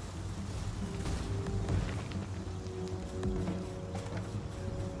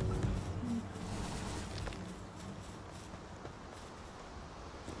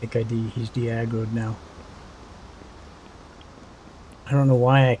 I think he's de-aggroed now. I don't know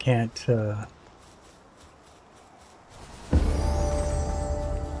why I can't...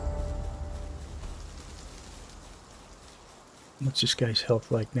 What's this guy's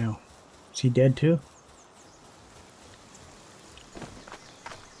health like now? Is he dead too?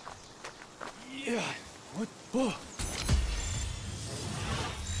 Yeah. What? Oh.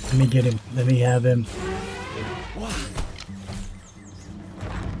 Let me get him. Let me have him. What?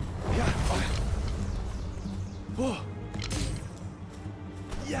 Yeah. Oh.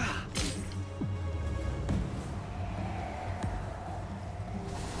 Yeah.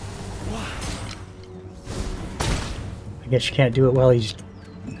 I guess you can't do it while he's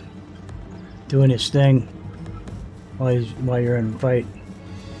doing his thing. While you're in a fight.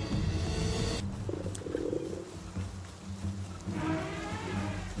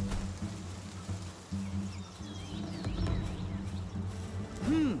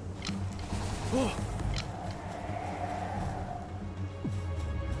 Oh.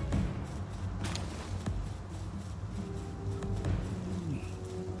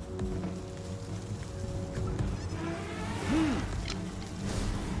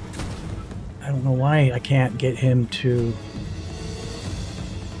 I don't know why I can't get him to...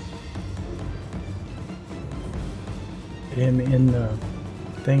 get him in the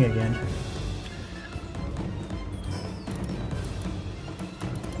thing again.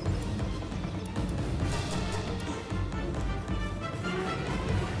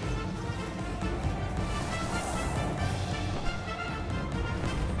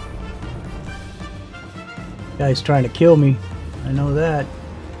 Guy's trying to kill me. I know that.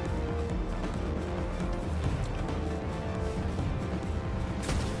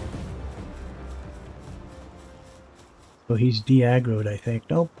 Oh, he's de-aggroed, I think.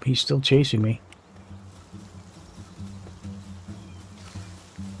 Nope, he's still chasing me.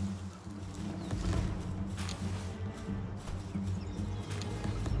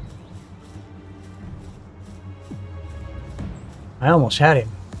 I almost had him.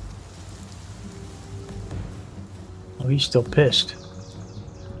 Oh, he's still pissed.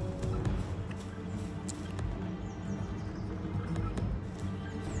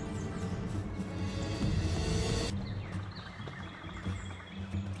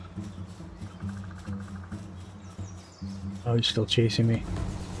 Oh, he's still chasing me.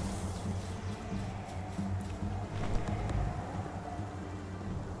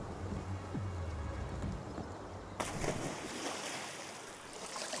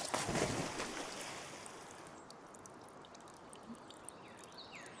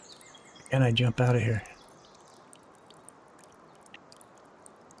 Can I jump out of here?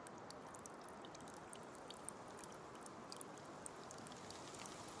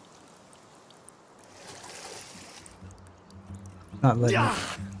 Not letting me.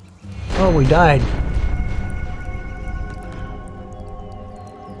 Oh, we died.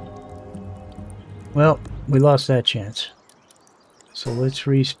 Well, we lost that chance. So let's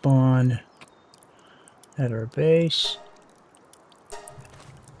respawn at our base.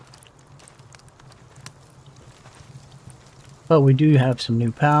 But we do have some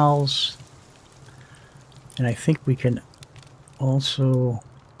new pals. And I think we can also...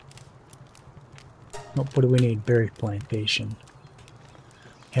 Oh, what do we need? Berry plantation.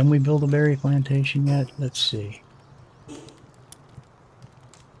 Can we build a berry plantation yet? Let's see. Do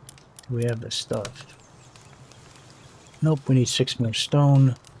we have the stuff? Nope, we need 6 more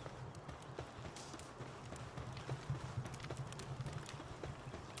stone.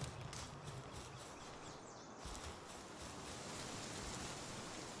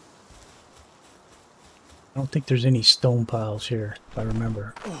 I don't think there's any stone piles here, if I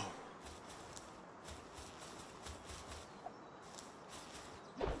remember.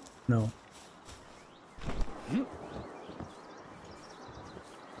 No.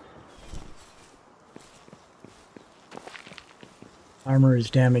 Armor is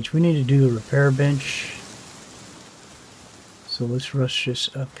damaged. We need to do a repair bench. So let's rush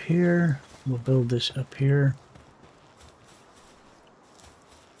this up here. We'll build this up here.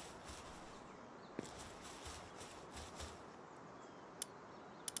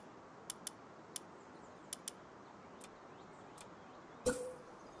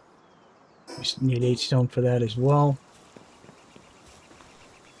 We need 8 stone for that as well.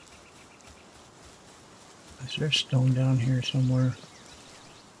 Is there stone down here somewhere?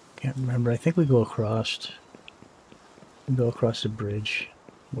 Can't remember. I think we go across. We go across the bridge.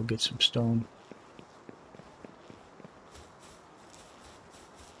 We'll get some stone.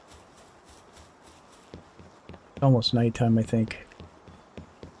 Almost nighttime, I think.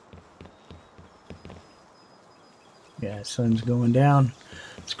 Yeah, sun's going down.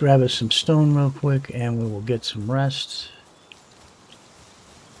 Let's grab us some stone real quick and we will get some rest.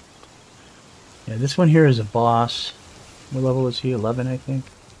 Yeah, this one here is a boss. What level is he? 11, I think?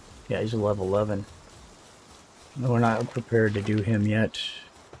 Yeah, he's a level 11. We're not prepared to do him yet.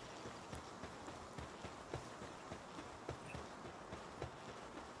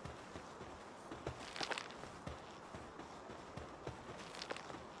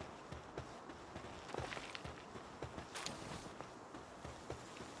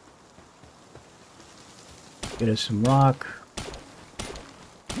 Get us some rock.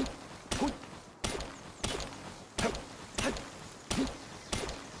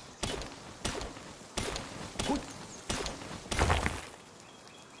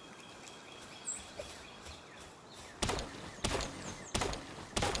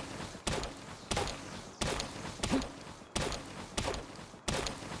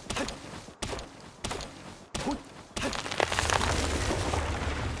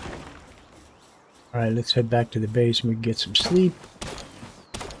 Alright, let's head back to the base and we can get some sleep.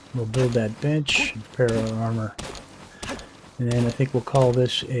 We'll build that bench, repair our armor. And then I think we'll call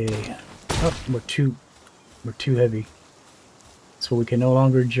this a... Oh, we're too heavy. So we can no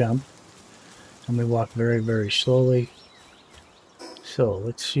longer jump. And we walk very, very slowly. So,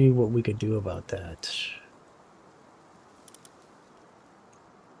 let's see what we could do about that.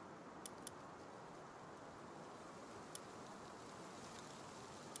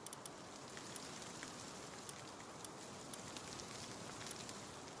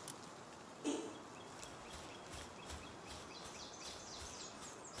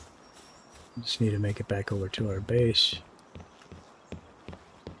 Just need to make it back over to our base.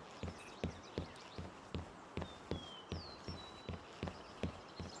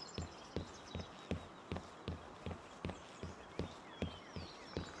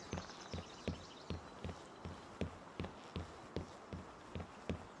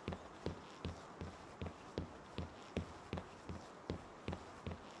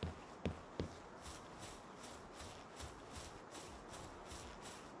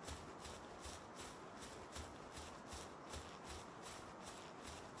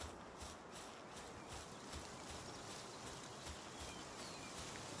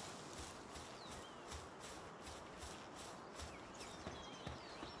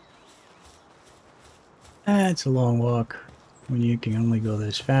 It's a long walk when you can only go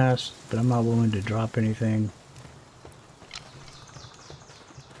this fast, but I'm not willing to drop anything.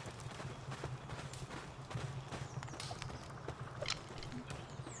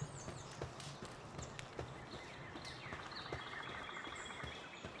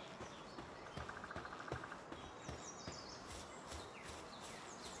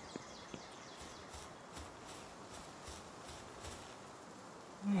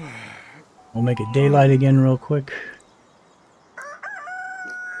 We'll make it daylight again real quick.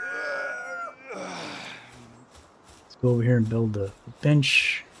 Let's go over here and build a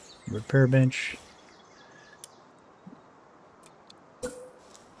bench, repair bench.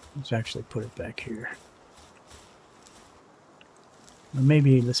 Let's actually put it back here. Or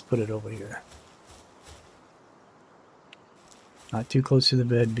maybe let's put it over here. Not too close to the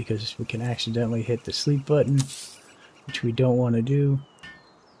bed because we can accidentally hit the sleep button, which we don't want to do.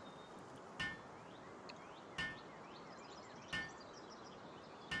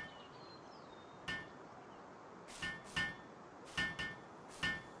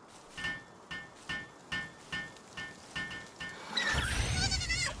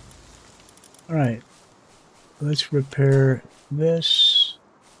 Alright, let's repair this.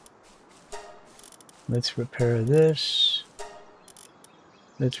 Let's repair this.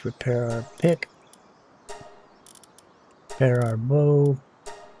 Let's repair our pick. Repair our bow.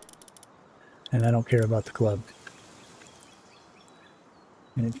 And I don't care about the club.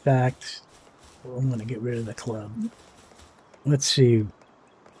 And in fact, I'm going to get rid of the club. Let's see.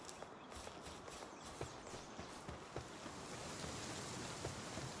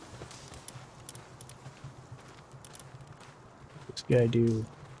 This guy do.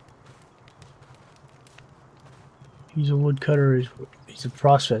 He's a woodcutter. He's a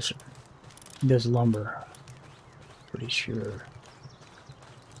processor. He does lumber. Pretty sure.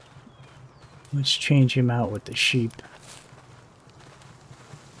 Let's change him out with the sheep.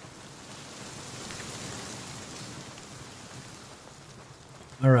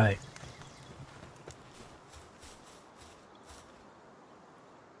 All right.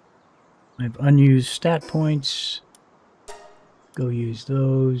 I have unused stat points. Go use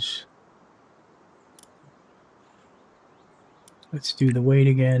those. Let's do the weight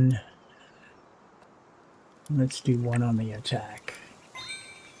again. Let's do one on the attack.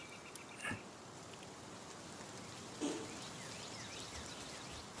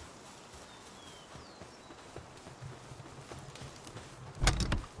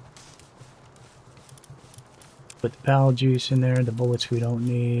 Put the pal juice in there, the bullets we don't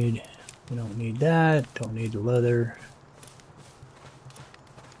need. We don't need that, don't need the leather.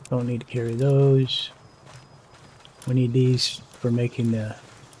 Don't need to carry those. We need these for making the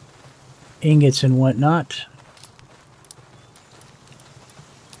ingots and whatnot.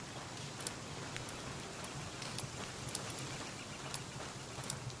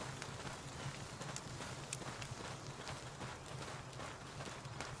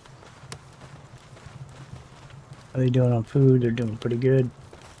 How are they doing on food? They're doing pretty good.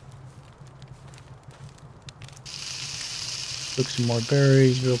 Cook some more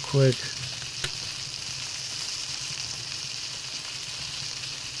berries real quick.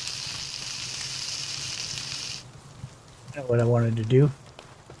 That's what I wanted to do.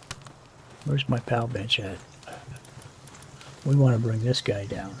 Where's my pal bench at? We want to bring this guy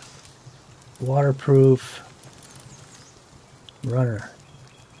down. Waterproof runner.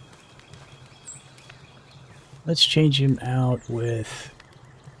 Let's change him out with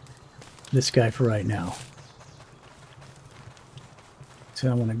this guy for right now. So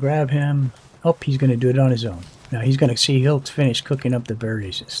I'm going to grab him. Oh, he's going to do it on his own. Now he's going to see, he'll finish cooking up the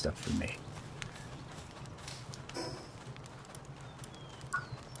berries and stuff for me.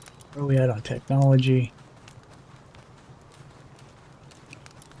 Where are we at on technology?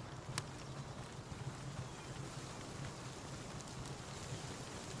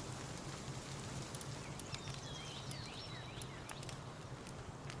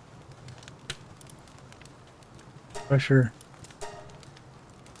 Pressure.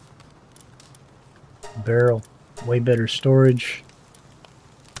 Barrel. Way better storage.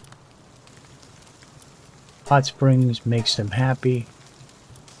 Hot springs makes them happy.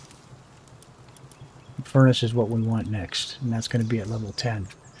 Furnace is what we want next, and that's going to be at level 10.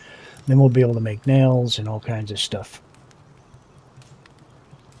 Then we'll be able to make nails and all kinds of stuff.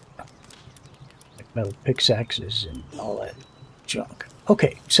 Like metal pickaxes and all that junk.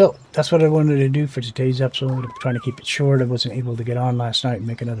 Okay, so that's what I wanted to do for today's episode. I'm trying to keep it short. I wasn't able to get on last night and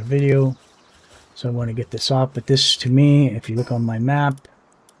make another video, so I want to get this off. But this, to me, if you look on my map,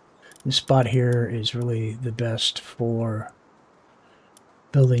 this spot here is really the best for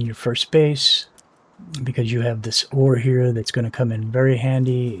building your first base, because you have this ore here that's going to come in very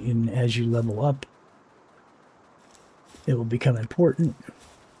handy as you level up. It will become important.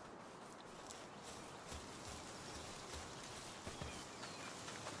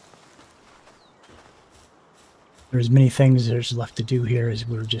 There's many things there's left to do here as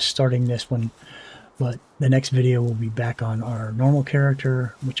we're just starting this one, but the next video will be back on our normal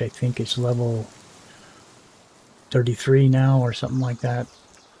character, which I think is level 33 now or something like that.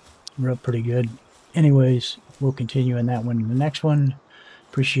 We're up pretty good. Anyways, we'll continue in that one in the next one.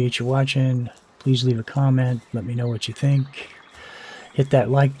 Appreciate you watching. Please leave a comment. Let me know what you think. hit that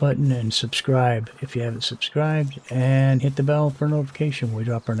like button and subscribe if you haven't subscribed, and hit the bell for notification when we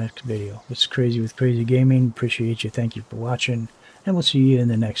drop our next video. It's Crazy with Crazy Gaming. Appreciate you. Thank you for watching, and we'll see you in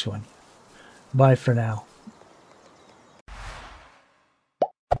the next one. Bye for now.